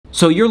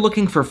So you're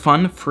looking for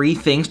fun, free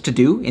things to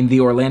do in the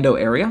Orlando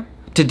area?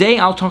 Today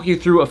I'll talk you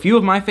through a few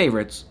of my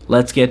favorites.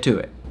 Let's get to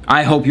it.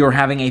 I hope you're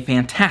having a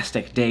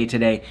fantastic day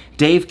today.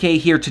 Dave K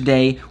here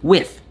today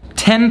with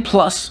 10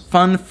 plus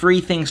fun, free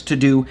things to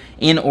do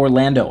in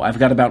Orlando. I've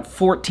got about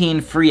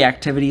 14 free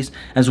activities,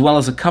 as well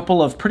as a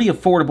couple of pretty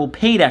affordable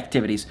paid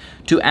activities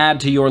to add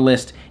to your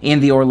list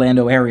in the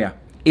Orlando area.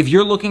 If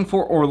you're looking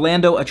for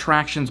Orlando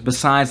attractions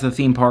besides the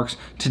theme parks,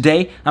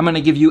 today I'm going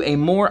to give you a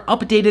more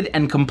updated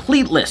and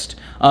complete list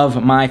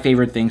of my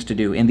favorite things to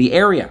do in the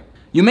area.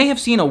 You may have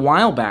seen a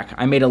while back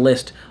I made a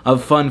list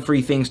of fun,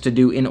 free things to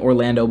do in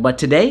Orlando, but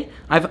today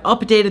I've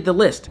updated the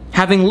list.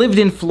 Having lived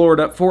in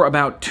Florida for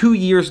about 2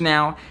 years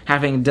now,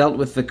 having dealt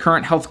with the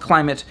current health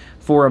climate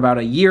for about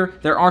a year,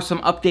 there are some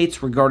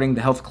updates regarding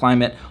the health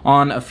climate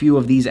on a few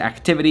of these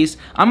activities.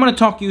 I'm going to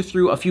talk you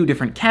through a few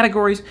different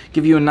categories,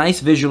 give you a nice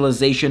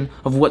visualization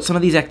of what some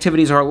of these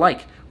activities are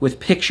like with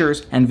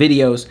pictures and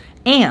videos,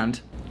 and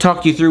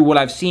talk you through what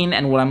I've seen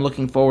and what I'm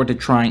looking forward to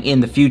trying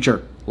in the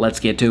future.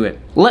 Let's get to it.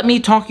 Let me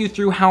talk you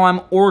through how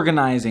I'm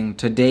organizing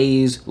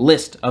today's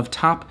list of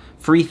top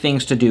free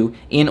things to do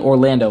in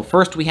Orlando.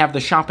 First, we have the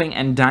shopping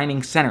and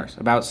dining centers,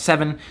 about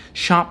 7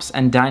 shops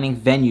and dining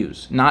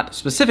venues. Not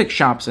specific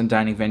shops and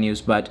dining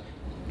venues, but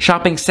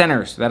shopping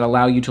centers that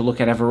allow you to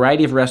look at a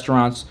variety of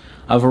restaurants,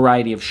 a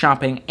variety of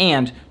shopping,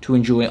 and to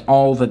enjoy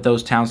all that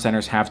those town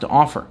centers have to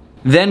offer.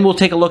 Then we'll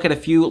take a look at a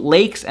few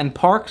lakes and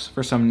parks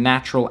for some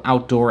natural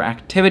outdoor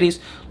activities,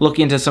 look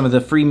into some of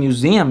the free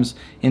museums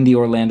in the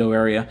Orlando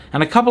area,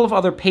 and a couple of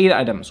other paid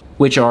items,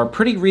 which are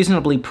pretty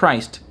reasonably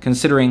priced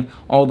considering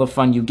all the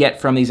fun you get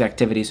from these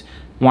activities.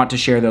 Want to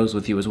share those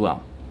with you as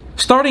well.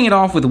 Starting it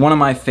off with one of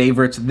my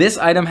favorites, this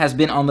item has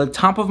been on the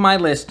top of my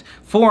list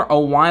for a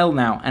while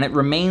now, and it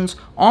remains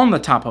on the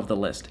top of the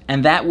list,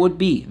 and that would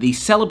be the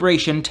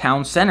Celebration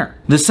Town Center.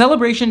 The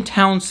Celebration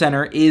Town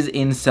Center is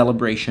in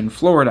Celebration,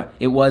 Florida.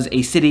 It was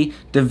a city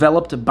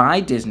developed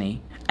by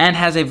Disney and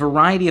has a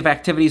variety of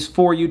activities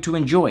for you to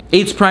enjoy.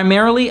 It's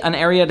primarily an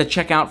area to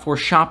check out for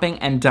shopping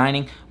and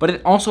dining, but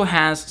it also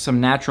has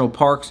some natural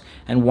parks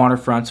and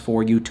waterfronts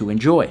for you to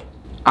enjoy.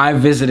 I've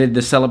visited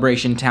the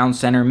Celebration Town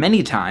Center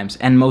many times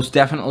and most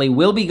definitely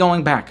will be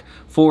going back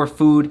for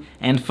food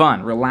and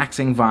fun,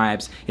 relaxing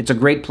vibes. It's a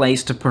great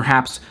place to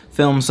perhaps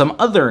film some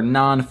other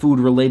non-food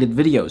related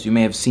videos. You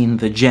may have seen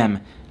The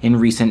Gem in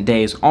recent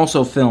days,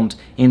 also filmed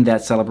in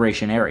that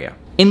Celebration area.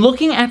 In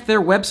looking at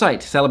their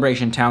website,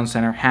 Celebration Town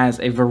Center has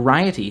a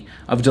variety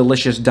of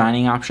delicious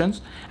dining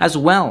options, as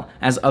well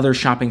as other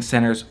shopping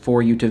centers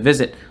for you to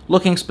visit.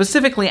 Looking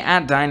specifically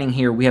at dining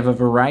here, we have a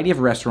variety of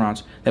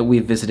restaurants that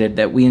we've visited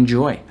that we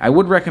enjoy. I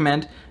would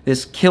recommend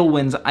this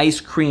Kilwin's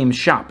Ice Cream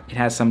Shop. It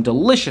has some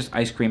delicious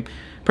ice cream.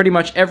 Pretty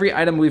much every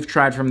item we've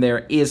tried from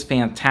there is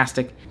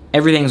fantastic.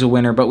 Everything's a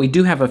winner, but we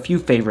do have a few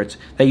favorites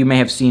that you may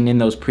have seen in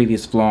those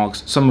previous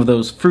vlogs. Some of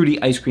those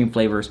fruity ice cream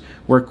flavors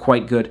were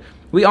quite good.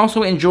 We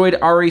also enjoyed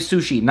Ari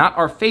Sushi, not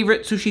our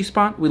favorite sushi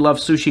spot. We love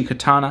Sushi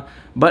Katana,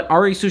 but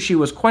Ari Sushi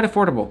was quite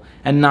affordable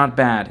and not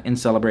bad in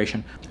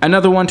Celebration.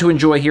 Another one to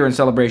enjoy here in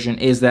Celebration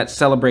is that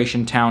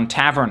Celebration Town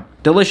Tavern.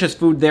 Delicious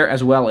food there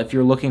as well if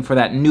you're looking for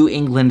that New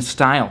England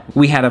style.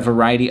 We had a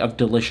variety of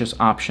delicious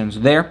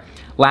options there.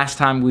 Last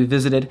time we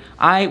visited,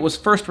 I was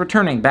first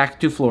returning back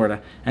to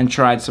Florida and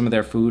tried some of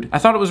their food. I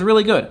thought it was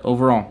really good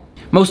overall.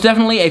 Most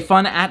definitely a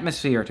fun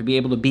atmosphere to be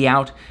able to be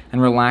out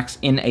and relax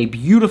in a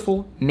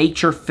beautiful,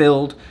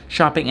 nature-filled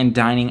shopping and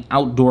dining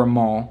outdoor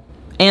mall.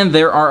 And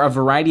there are a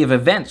variety of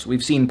events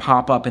we've seen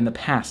pop up in the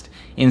past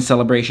in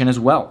Celebration as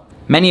well.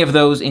 Many of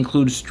those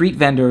include street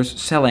vendors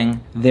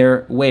selling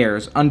their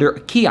wares under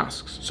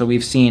kiosks. So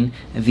we've seen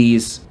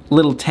these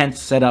little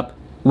tents set up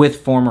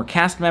with former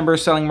cast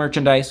members selling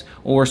merchandise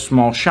or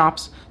small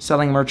shops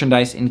selling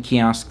merchandise in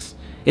kiosks.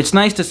 It's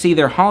nice to see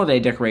their holiday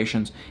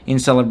decorations in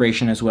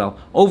Celebration as well.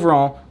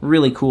 Overall,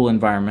 really cool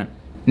environment.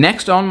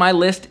 Next on my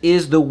list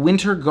is the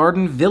Winter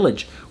Garden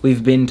Village.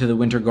 We've been to the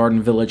Winter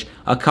Garden Village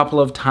a couple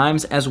of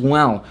times as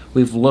well.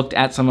 We've looked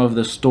at some of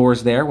the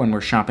stores there when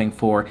we're shopping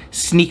for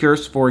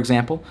sneakers, for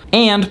example,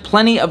 and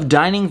plenty of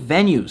dining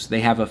venues. They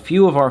have a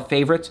few of our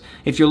favorites.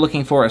 If you're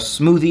looking for a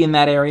smoothie in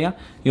that area,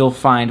 you'll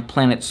find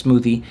Planet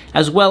Smoothie,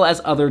 as well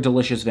as other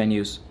delicious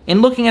venues.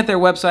 In looking at their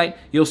website,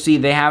 you'll see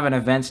they have an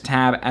events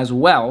tab as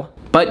well,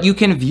 but you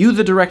can view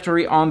the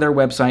directory on their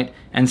website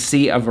and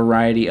see a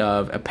variety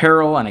of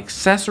apparel and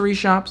accessory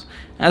shops,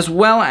 as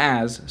well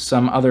as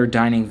some other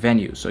dining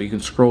venues. So you can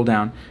scroll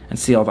down and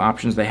see all the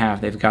options they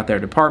have. They've got their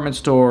department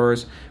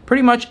stores,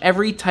 pretty much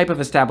every type of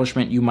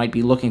establishment you might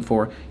be looking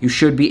for, you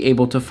should be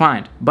able to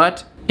find.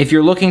 But if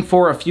you're looking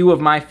for a few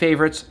of my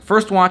favorites,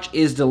 First Watch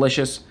is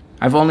delicious.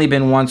 I've only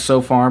been once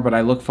so far, but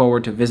I look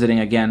forward to visiting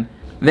again.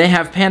 They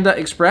have Panda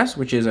Express,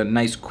 which is a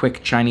nice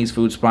quick Chinese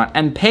food spot,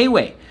 and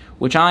Payway,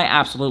 which I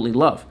absolutely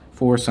love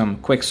for some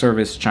quick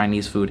service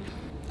Chinese food,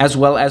 as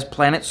well as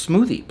Planet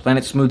Smoothie.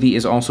 Planet Smoothie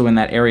is also in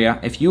that area.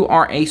 If you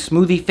are a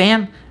smoothie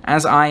fan,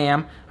 as I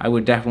am, I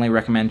would definitely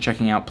recommend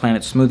checking out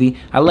Planet Smoothie.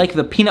 I like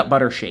the peanut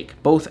butter shake,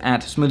 both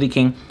at Smoothie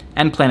King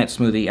and Planet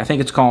Smoothie. I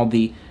think it's called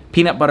the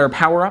Peanut Butter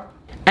Power Up.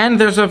 And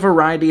there's a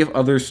variety of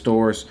other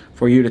stores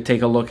for you to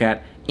take a look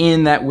at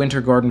in that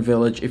Winter Garden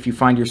Village if you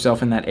find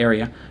yourself in that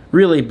area.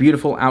 Really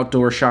beautiful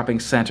outdoor shopping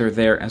center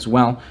there as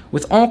well,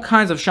 with all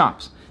kinds of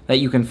shops that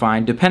you can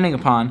find depending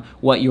upon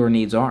what your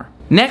needs are.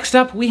 Next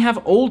up, we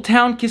have Old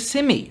Town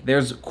Kissimmee.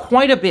 There's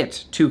quite a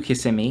bit to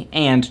Kissimmee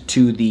and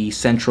to the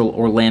central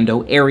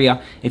Orlando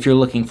area if you're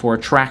looking for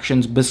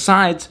attractions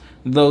besides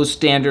those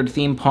standard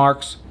theme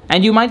parks.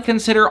 And you might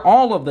consider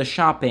all of the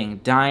shopping,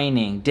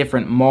 dining,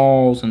 different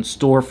malls and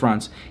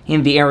storefronts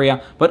in the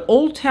area, but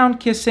Old Town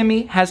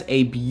Kissimmee has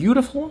a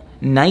beautiful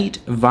night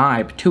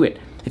vibe to it.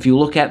 If you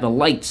look at the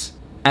lights,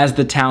 as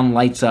the town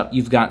lights up,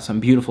 you've got some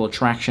beautiful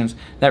attractions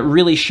that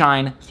really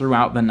shine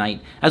throughout the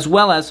night, as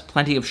well as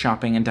plenty of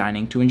shopping and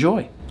dining to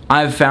enjoy.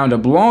 I've found a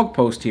blog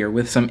post here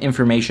with some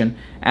information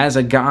as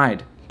a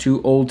guide to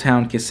Old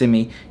Town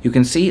Kissimmee. You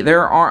can see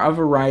there are a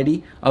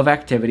variety of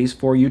activities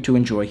for you to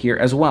enjoy here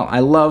as well. I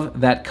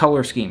love that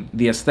color scheme,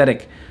 the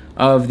aesthetic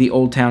of the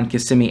Old Town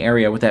Kissimmee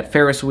area with that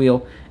Ferris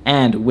wheel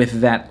and with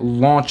that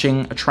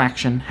launching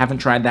attraction. Haven't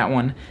tried that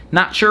one.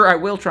 Not sure I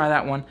will try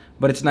that one,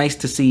 but it's nice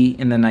to see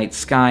in the night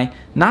sky.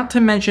 Not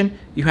to mention,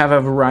 you have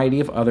a variety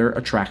of other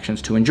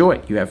attractions to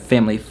enjoy. You have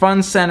Family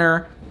Fun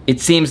Center. It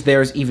seems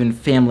there's even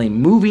family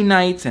movie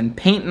nights and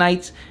paint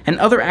nights and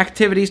other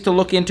activities to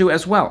look into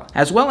as well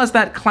as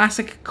that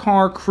classic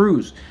car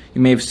cruise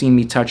you may have seen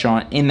me touch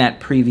on in that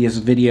previous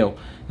video.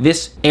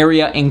 This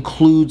area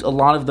includes a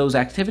lot of those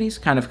activities,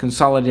 kind of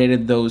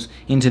consolidated those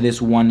into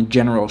this one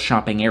general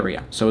shopping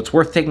area. So it's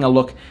worth taking a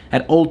look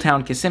at Old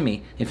Town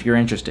Kissimmee if you're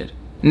interested.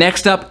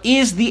 Next up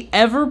is the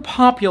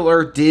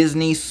ever-popular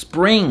Disney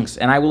Springs,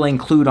 and I will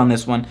include on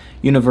this one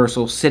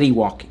Universal City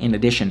Walk in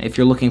addition, if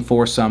you're looking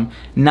for some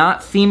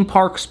not theme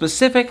park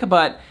specific,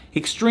 but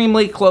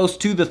extremely close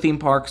to the theme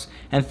parks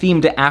and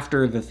themed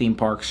after the theme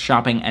parks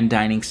shopping and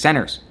dining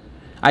centers.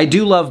 I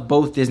do love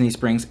both Disney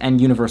Springs and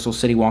Universal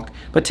City Walk,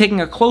 but taking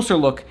a closer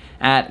look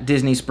at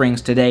Disney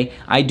Springs today,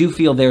 I do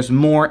feel there's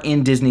more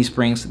in Disney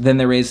Springs than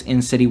there is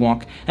in City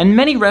Walk, and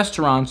many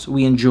restaurants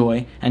we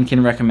enjoy and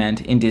can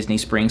recommend in Disney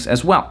Springs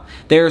as well.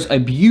 There's a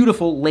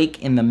beautiful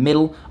lake in the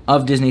middle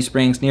of Disney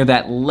Springs near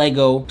that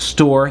Lego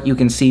store. You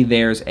can see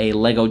there's a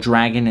Lego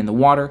dragon in the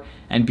water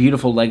and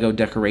beautiful Lego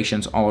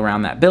decorations all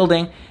around that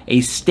building. A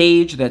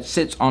stage that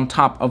sits on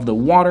top of the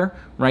water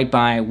right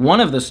by one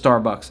of the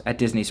Starbucks at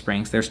Disney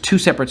Springs. There's two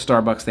separate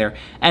Starbucks there,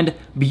 and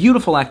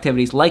beautiful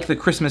activities like the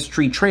Christmas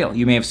tree trail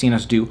you may have seen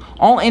us do,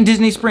 all in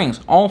Disney Springs,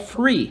 all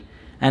free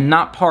and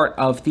not part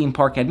of theme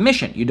park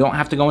admission. You don't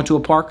have to go into a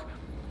park,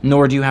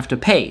 nor do you have to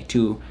pay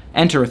to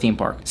enter a theme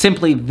park.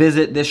 Simply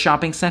visit this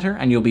shopping center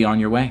and you'll be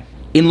on your way.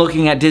 In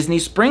looking at Disney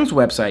Springs'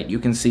 website, you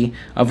can see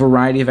a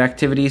variety of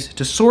activities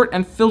to sort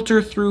and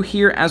filter through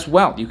here as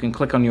well. You can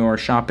click on your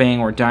shopping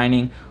or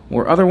dining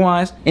or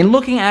otherwise. In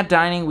looking at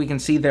dining, we can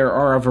see there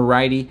are a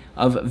variety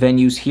of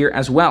venues here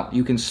as well.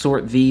 You can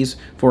sort these,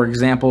 for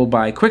example,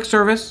 by quick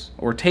service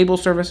or table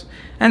service,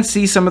 and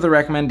see some of the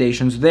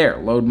recommendations there.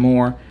 Load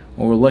more,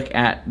 or look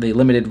at the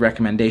limited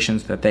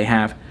recommendations that they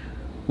have.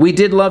 We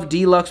did love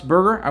Deluxe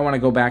Burger. I want to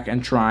go back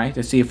and try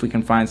to see if we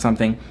can find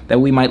something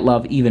that we might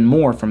love even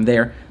more from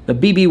there. The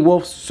BB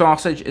Wolf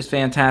sausage is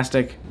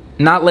fantastic.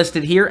 Not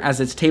listed here as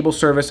its table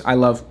service, I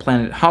love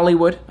Planet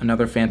Hollywood,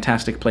 another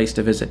fantastic place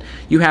to visit.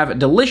 You have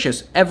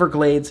delicious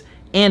Everglades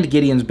and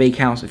Gideon's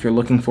Bakehouse if you're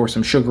looking for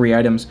some sugary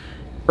items.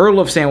 Earl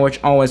of Sandwich,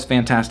 always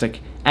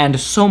fantastic, and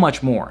so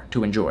much more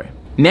to enjoy.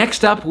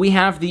 Next up, we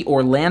have the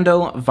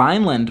Orlando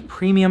Vineland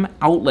Premium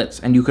Outlets,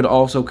 and you could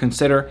also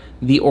consider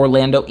the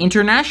Orlando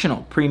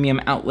International Premium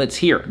Outlets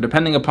here,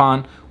 depending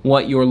upon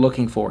what you're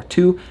looking for.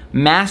 Two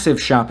massive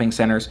shopping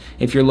centers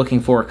if you're looking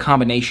for a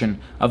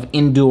combination of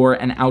indoor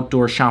and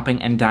outdoor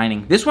shopping and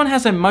dining. This one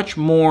has a much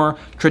more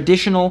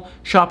traditional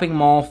shopping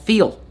mall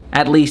feel,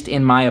 at least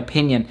in my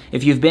opinion.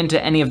 If you've been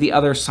to any of the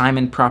other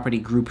Simon Property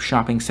Group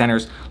shopping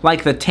centers,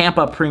 like the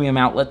Tampa Premium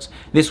Outlets,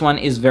 this one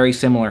is very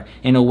similar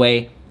in a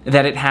way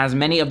that it has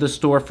many of the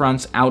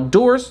storefronts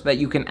outdoors that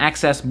you can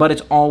access, but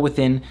it's all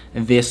within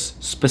this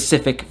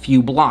specific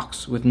few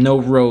blocks with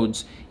no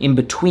roads in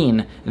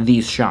between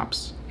these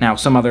shops. Now,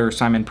 some other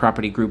Simon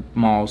Property Group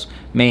malls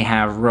may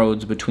have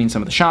roads between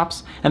some of the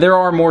shops, and there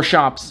are more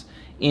shops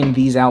in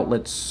these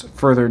outlets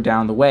further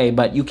down the way,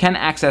 but you can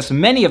access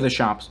many of the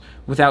shops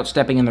without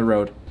stepping in the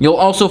road. You'll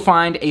also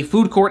find a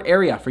food court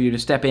area for you to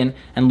step in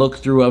and look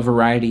through a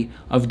variety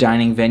of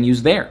dining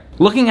venues there.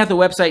 Looking at the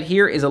website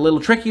here is a little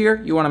trickier.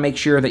 You want to make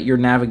sure that you're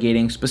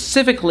navigating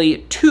specifically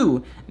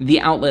to the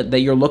outlet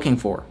that you're looking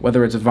for,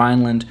 whether it's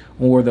Vineland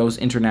or those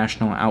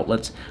international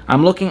outlets.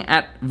 I'm looking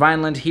at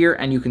Vineland here,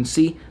 and you can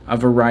see a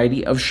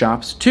variety of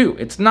shops too.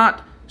 It's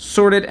not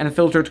sorted and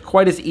filtered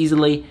quite as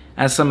easily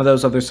as some of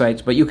those other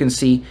sites, but you can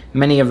see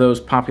many of those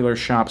popular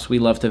shops we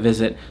love to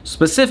visit,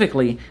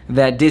 specifically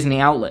that Disney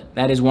outlet.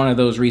 That is one of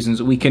those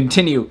reasons we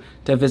continue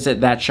to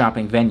visit that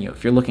shopping venue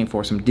if you're looking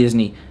for some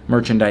Disney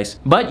merchandise.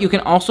 But you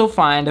can also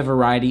find a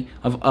variety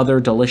of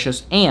other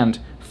delicious and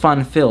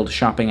fun-filled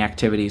shopping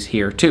activities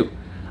here too.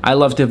 I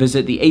love to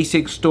visit the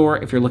ASICS store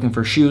if you're looking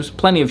for shoes,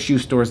 plenty of shoe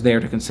stores there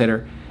to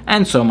consider,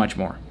 and so much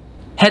more.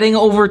 Heading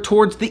over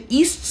towards the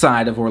east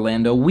side of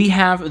Orlando, we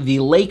have the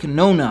Lake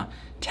Nona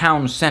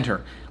Town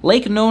Center.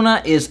 Lake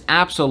Nona is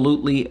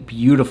absolutely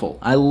beautiful.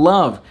 I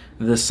love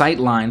the sight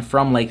line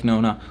from Lake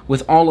Nona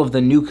with all of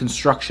the new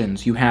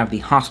constructions. You have the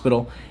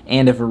hospital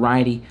and a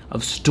variety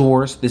of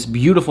stores, this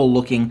beautiful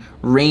looking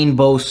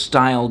rainbow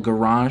style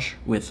garage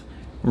with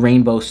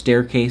rainbow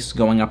staircase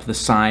going up the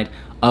side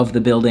of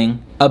the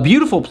building. A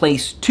beautiful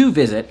place to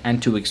visit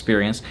and to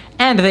experience,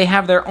 and they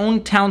have their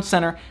own town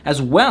center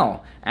as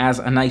well as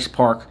a nice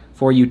park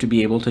for you to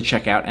be able to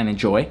check out and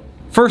enjoy.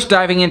 First,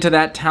 diving into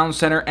that town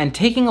center and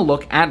taking a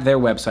look at their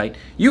website,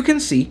 you can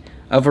see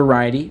a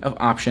variety of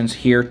options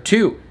here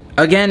too.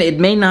 Again, it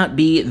may not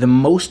be the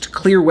most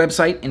clear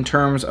website in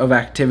terms of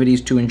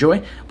activities to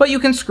enjoy, but you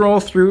can scroll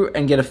through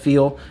and get a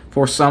feel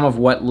for some of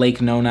what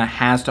Lake Nona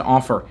has to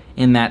offer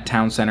in that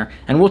town center.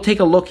 And we'll take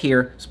a look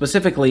here,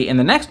 specifically in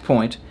the next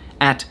point,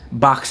 at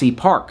Boxy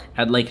Park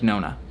at Lake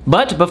Nona.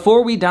 But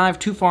before we dive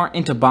too far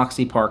into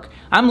Boxy Park,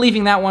 I'm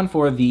leaving that one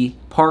for the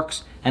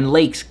Parks and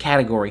Lakes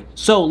category.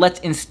 So let's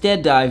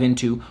instead dive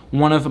into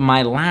one of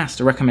my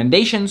last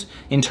recommendations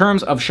in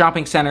terms of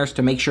shopping centers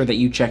to make sure that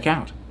you check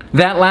out.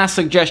 That last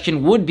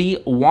suggestion would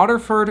be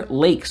Waterford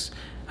Lakes,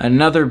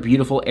 another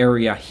beautiful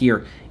area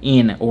here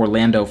in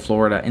Orlando,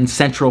 Florida, in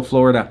Central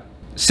Florida.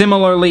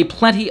 Similarly,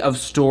 plenty of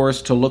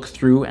stores to look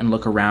through and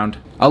look around.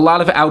 A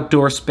lot of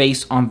outdoor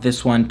space on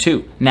this one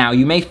too. Now,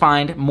 you may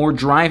find more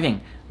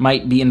driving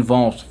might be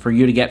involved for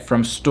you to get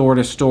from store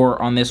to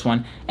store on this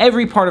one.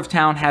 Every part of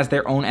town has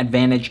their own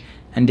advantage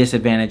and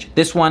disadvantage.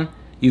 This one,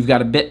 you've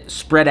got a bit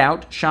spread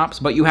out shops,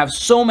 but you have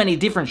so many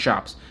different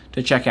shops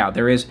to check out.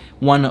 There is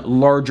one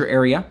larger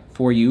area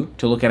for you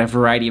to look at a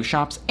variety of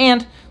shops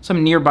and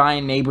some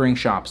nearby neighboring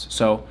shops.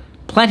 So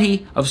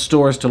plenty of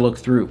stores to look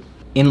through.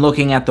 In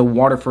looking at the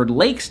Waterford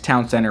Lakes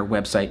Town Center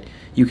website,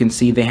 you can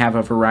see they have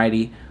a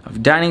variety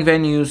of dining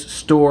venues,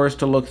 stores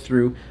to look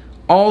through,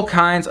 all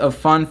kinds of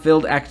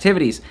fun-filled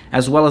activities,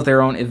 as well as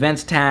their own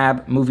events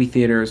tab, movie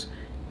theaters,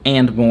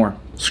 and more.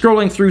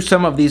 Scrolling through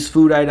some of these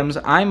food items,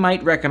 I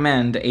might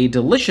recommend a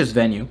delicious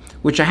venue,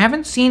 which I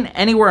haven't seen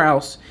anywhere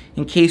else,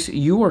 in case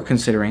you are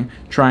considering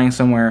trying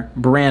somewhere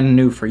brand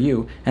new for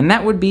you, and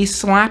that would be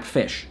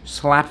Slapfish.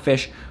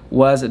 Slapfish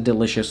was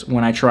delicious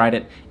when I tried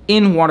it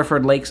in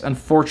Waterford Lakes.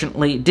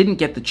 Unfortunately, didn't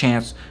get the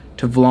chance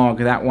to vlog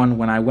that one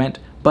when I went,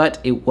 but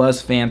it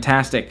was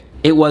fantastic.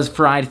 It was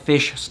fried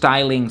fish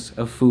stylings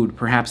of food,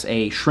 perhaps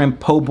a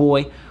shrimp po'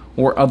 boy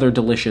or other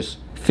delicious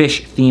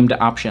fish-themed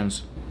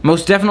options.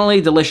 Most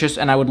definitely delicious,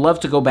 and I would love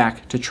to go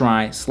back to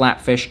try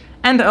Slapfish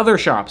and other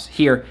shops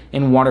here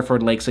in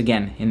Waterford Lakes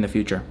again in the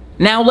future.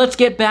 Now let's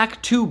get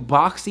back to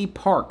Boxy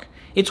Park.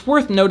 It's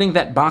worth noting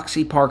that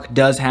Boxy Park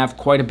does have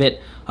quite a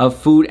bit of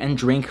food and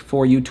drink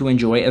for you to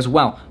enjoy as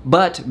well.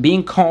 But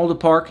being called a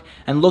park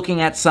and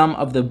looking at some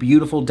of the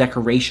beautiful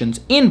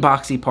decorations in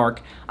Boxy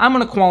Park, I'm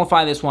going to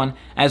qualify this one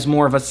as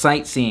more of a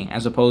sightseeing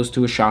as opposed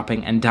to a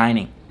shopping and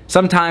dining.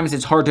 Sometimes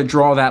it's hard to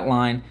draw that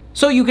line,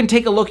 so you can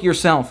take a look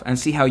yourself and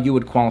see how you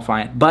would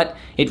qualify it, but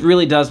it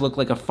really does look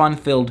like a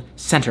fun-filled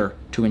center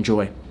to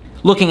enjoy.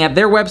 Looking at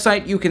their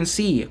website, you can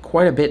see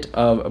quite a bit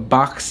of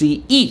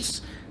Boxy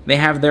Eats. They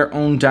have their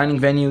own dining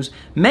venues.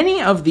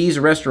 Many of these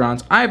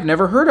restaurants I've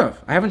never heard of.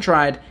 I haven't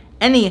tried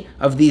any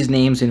of these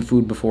names in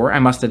food before. I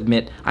must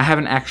admit, I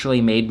haven't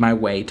actually made my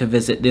way to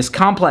visit this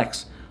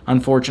complex,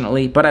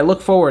 unfortunately, but I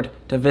look forward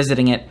to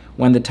visiting it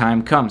when the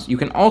time comes. You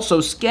can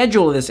also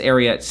schedule this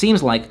area, it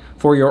seems like,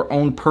 for your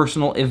own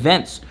personal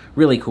events.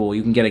 Really cool.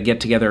 You can get a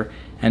get-together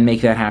and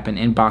make that happen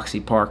in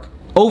Boxy Park.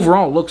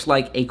 Overall, looks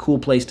like a cool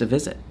place to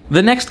visit.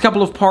 The next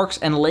couple of parks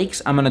and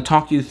lakes I'm going to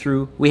talk you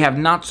through, we have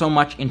not so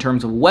much in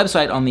terms of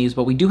website on these,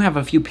 but we do have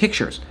a few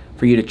pictures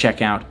for you to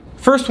check out.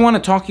 First one to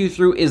talk you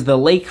through is the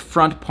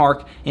Lakefront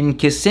Park in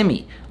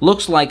Kissimmee.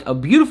 Looks like a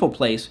beautiful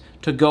place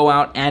to go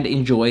out and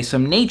enjoy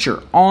some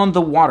nature on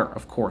the water,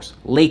 of course.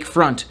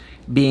 Lakefront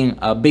being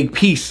a big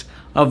piece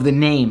of the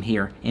name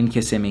here in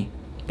Kissimmee.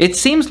 It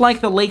seems like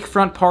the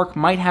Lakefront Park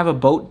might have a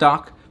boat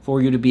dock for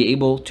you to be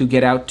able to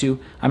get out to.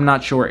 I'm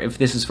not sure if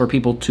this is for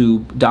people to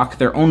dock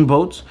their own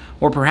boats,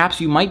 or perhaps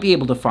you might be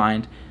able to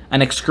find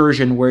an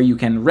excursion where you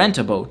can rent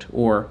a boat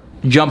or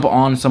jump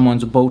on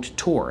someone's boat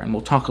tour, and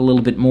we'll talk a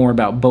little bit more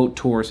about boat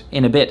tours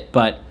in a bit,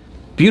 but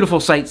beautiful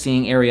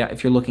sightseeing area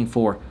if you're looking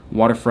for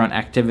waterfront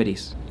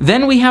activities.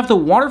 Then we have the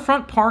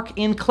Waterfront Park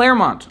in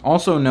Claremont,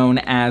 also known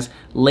as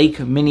Lake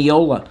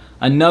Mineola,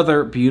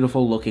 another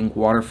beautiful looking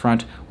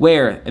waterfront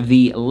where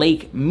the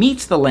lake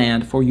meets the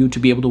land for you to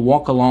be able to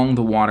walk along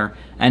the water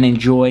and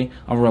enjoy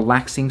a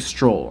relaxing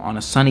stroll on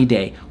a sunny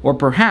day, or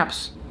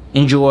perhaps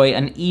enjoy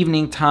an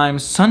evening time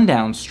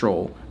sundown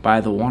stroll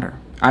by the water.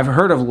 I've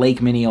heard of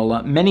Lake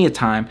Mineola many a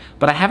time,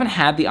 but I haven't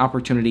had the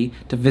opportunity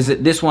to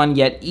visit this one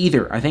yet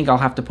either. I think I'll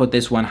have to put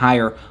this one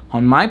higher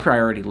on my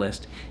priority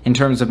list in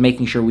terms of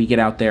making sure we get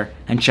out there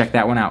and check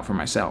that one out for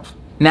myself.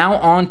 Now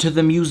on to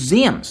the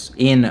museums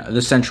in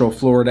the Central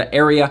Florida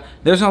area.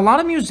 There's a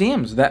lot of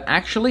museums that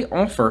actually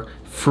offer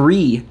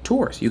free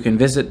tours. You can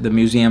visit the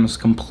museums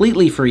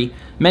completely free,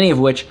 many of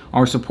which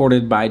are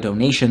supported by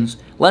donations.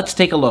 Let's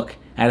take a look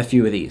at a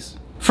few of these.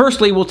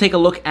 Firstly, we'll take a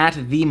look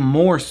at the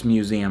Morse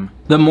Museum.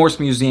 The Morse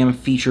Museum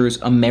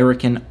features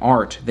American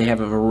art. They have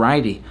a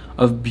variety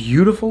of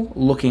beautiful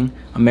looking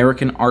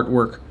American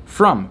artwork,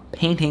 from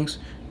paintings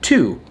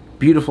to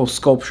beautiful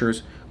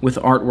sculptures with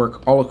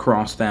artwork all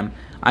across them.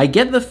 I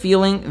get the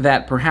feeling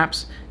that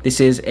perhaps this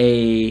is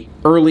a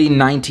early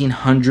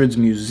 1900s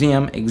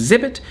museum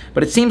exhibit,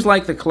 but it seems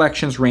like the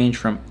collections range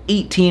from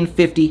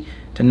 1850 to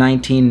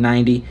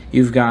 1990.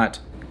 You've got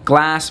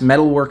glass,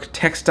 metalwork,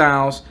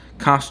 textiles,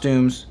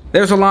 costumes.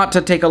 There's a lot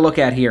to take a look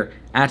at here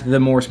at the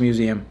Morse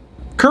Museum.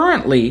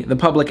 Currently, the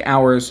public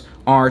hours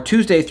are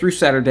Tuesday through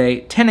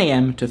Saturday, 10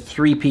 a.m. to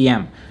 3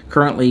 p.m.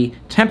 Currently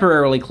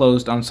temporarily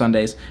closed on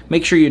Sundays.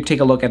 Make sure you take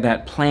a look at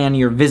that Plan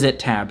Your Visit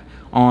tab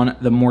on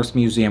the Morse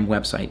Museum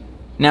website.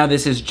 Now,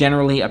 this is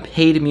generally a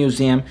paid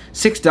museum,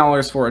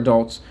 $6 for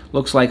adults,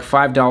 looks like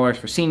 $5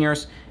 for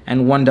seniors,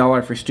 and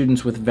 $1 for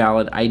students with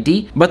valid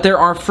ID. But there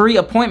are free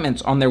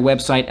appointments on their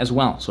website as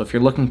well. So if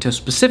you're looking to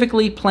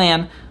specifically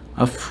plan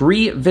a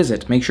free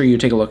visit, make sure you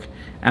take a look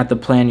at the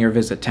Plan Your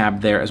Visit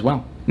tab there as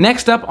well.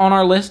 Next up on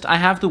our list, I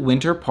have the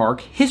Winter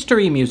Park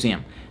History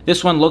Museum.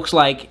 This one looks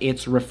like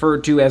it's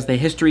referred to as the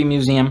History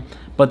Museum,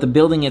 but the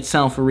building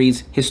itself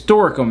reads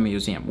Historical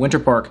Museum, Winter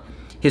Park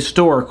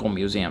Historical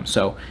Museum.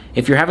 So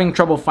if you're having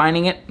trouble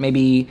finding it,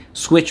 maybe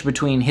switch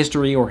between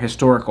history or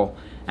historical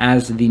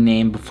as the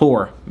name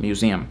before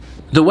museum.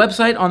 The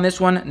website on this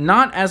one,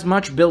 not as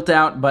much built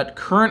out, but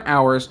current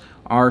hours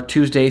are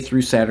Tuesday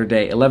through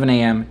Saturday, 11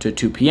 a.m. to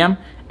 2 p.m.,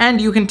 and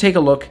you can take a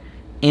look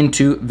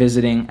into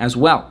visiting as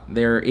well.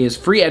 There is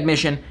free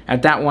admission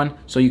at that one,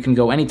 so you can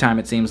go anytime,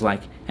 it seems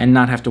like, and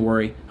not have to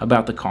worry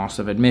about the cost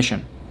of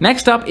admission.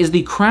 Next up is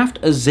the Craft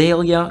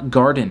Azalea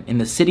Garden in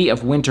the city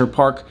of Winter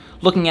Park.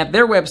 Looking at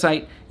their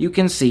website, you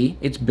can see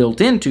it's built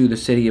into the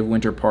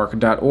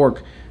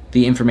cityofwinterpark.org.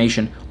 The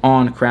information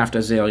on Craft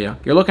Azalea.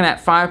 You're looking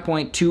at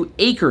 5.2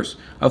 acres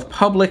of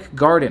public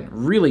garden.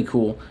 Really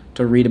cool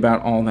to read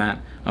about all that.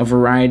 A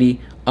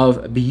variety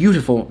of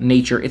beautiful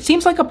nature. It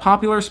seems like a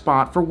popular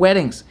spot for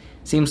weddings.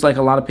 Seems like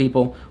a lot of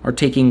people are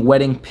taking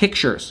wedding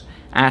pictures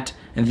at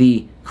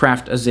the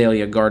Craft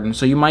Azalea Garden,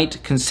 so you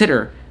might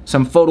consider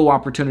some photo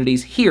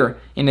opportunities here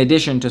in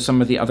addition to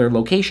some of the other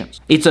locations.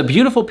 It's a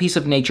beautiful piece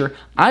of nature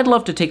I'd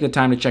love to take the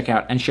time to check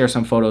out and share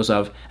some photos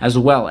of as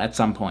well at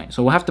some point,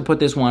 so we'll have to put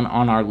this one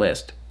on our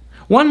list.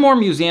 One more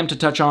museum to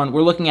touch on,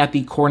 we're looking at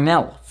the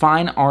Cornell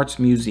Fine Arts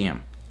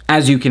Museum.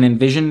 As you can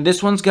envision,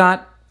 this one's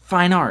got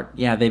fine art.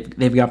 Yeah,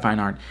 they've got fine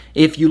art.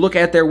 If you look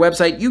at their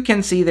website, you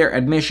can see their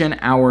admission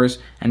hours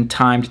and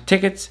timed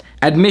tickets.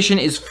 Admission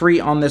is free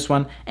on this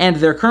one, and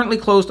they're currently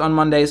closed on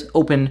Mondays,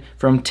 open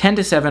from 10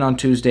 to 7 on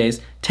Tuesdays,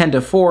 10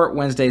 to 4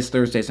 Wednesdays,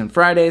 Thursdays, and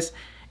Fridays,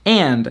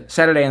 and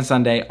Saturday and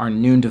Sunday are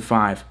noon to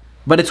 5.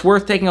 But it's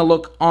worth taking a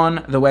look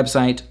on the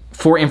website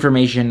for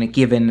information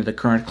given the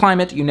current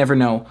climate. You never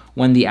know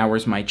when the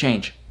hours might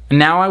change.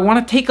 Now I want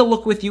to take a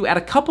look with you at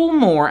a couple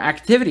more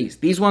activities.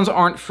 These ones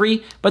aren't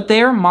free, but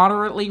they're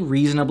moderately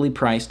reasonably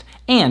priced,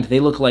 and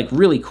they look like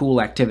really cool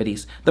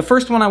activities. The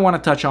first one I want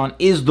to touch on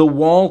is the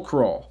wall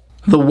crawl.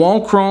 The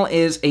wall crawl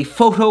is a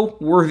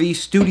photo-worthy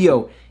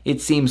studio.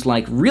 It seems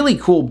like really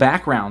cool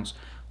backgrounds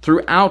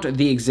throughout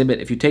the exhibit.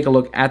 If you take a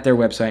look at their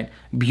website,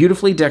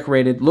 beautifully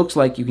decorated, looks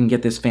like you can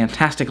get this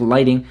fantastic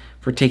lighting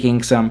for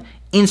taking some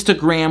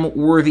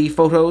Instagram-worthy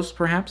photos,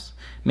 perhaps.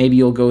 Maybe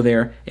you'll go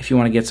there if you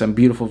want to get some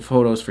beautiful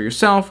photos for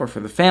yourself or for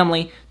the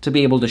family to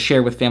be able to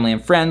share with family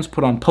and friends,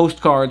 put on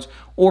postcards,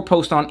 or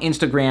post on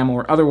Instagram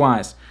or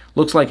otherwise.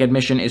 Looks like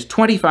admission is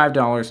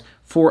 $25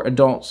 for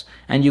adults,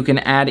 and you can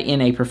add in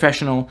a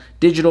professional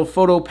digital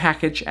photo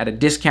package at a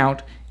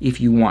discount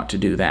if you want to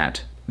do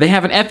that. They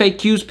have an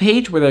FAQs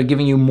page where they're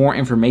giving you more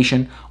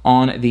information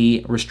on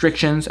the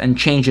restrictions and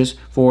changes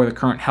for the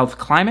current health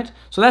climate,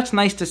 so that's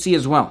nice to see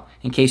as well,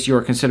 in case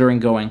you're considering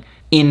going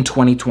in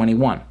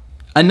 2021.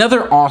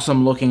 Another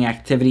awesome looking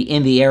activity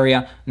in the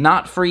area,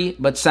 not free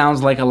but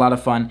sounds like a lot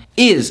of fun,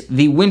 is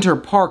the Winter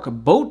Park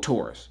boat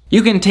tours.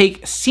 You can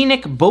take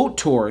scenic boat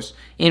tours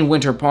in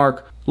Winter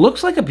Park.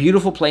 Looks like a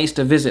beautiful place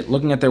to visit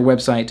looking at their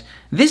website.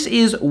 This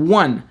is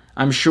one,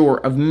 I'm sure,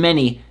 of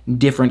many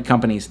different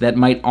companies that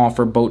might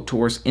offer boat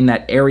tours in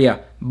that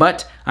area,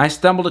 but I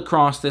stumbled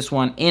across this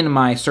one in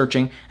my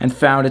searching and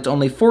found it's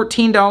only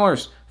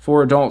 $14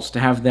 for adults to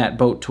have that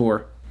boat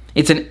tour.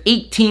 It's an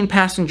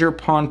 18-passenger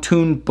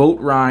pontoon boat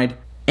ride,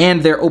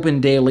 and they're open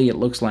daily, it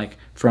looks like,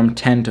 from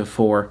 10 to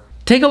 4.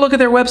 Take a look at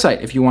their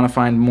website if you want to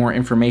find more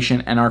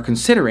information and are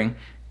considering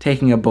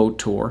taking a boat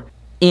tour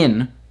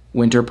in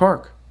Winter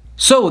Park.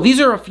 So these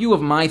are a few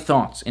of my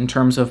thoughts in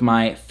terms of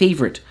my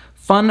favorite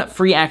fun,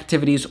 free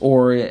activities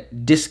or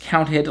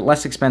discounted,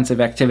 less expensive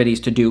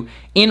activities to do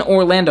in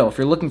Orlando if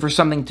you're looking for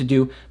something to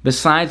do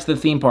besides the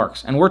theme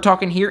parks. And we're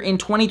talking here in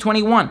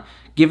 2021.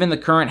 Given the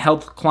current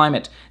health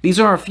climate, these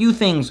are a few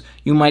things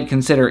you might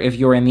consider if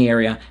you're in the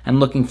area and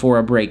looking for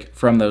a break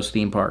from those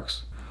theme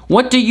parks.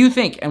 What do you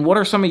think, and what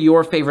are some of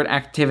your favorite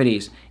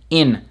activities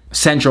in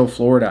Central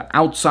Florida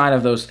outside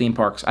of those theme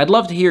parks? I'd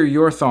love to hear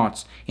your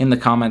thoughts in the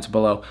comments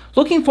below.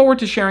 Looking forward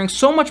to sharing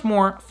so much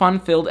more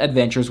fun-filled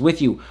adventures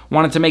with you.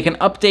 Wanted to make an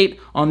update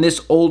on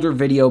this older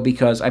video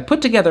because I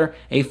put together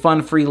a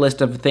fun-free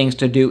list of things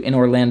to do in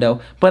Orlando,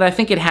 but I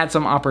think it had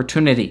some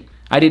opportunity.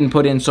 I didn't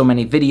put in so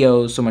many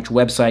videos, so much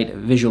website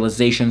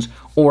visualizations,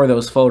 or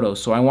those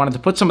photos, so I wanted to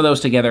put some of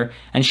those together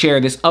and share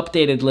this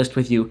updated list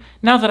with you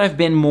now that I've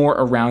been more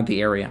around the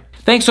area.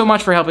 Thanks so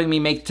much for helping me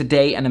make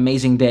today an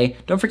amazing day.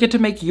 Don't forget to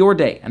make your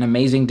day an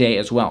amazing day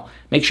as well.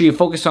 Make sure you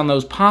focus on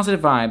those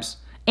positive vibes,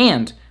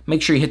 and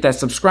make sure you hit that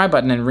subscribe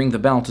button and ring the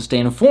bell to stay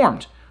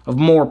informed of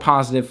more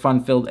positive,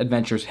 fun-filled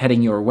adventures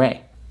heading your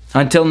way.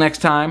 Until next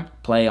time,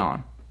 play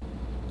on.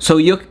 So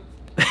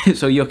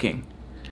yucking.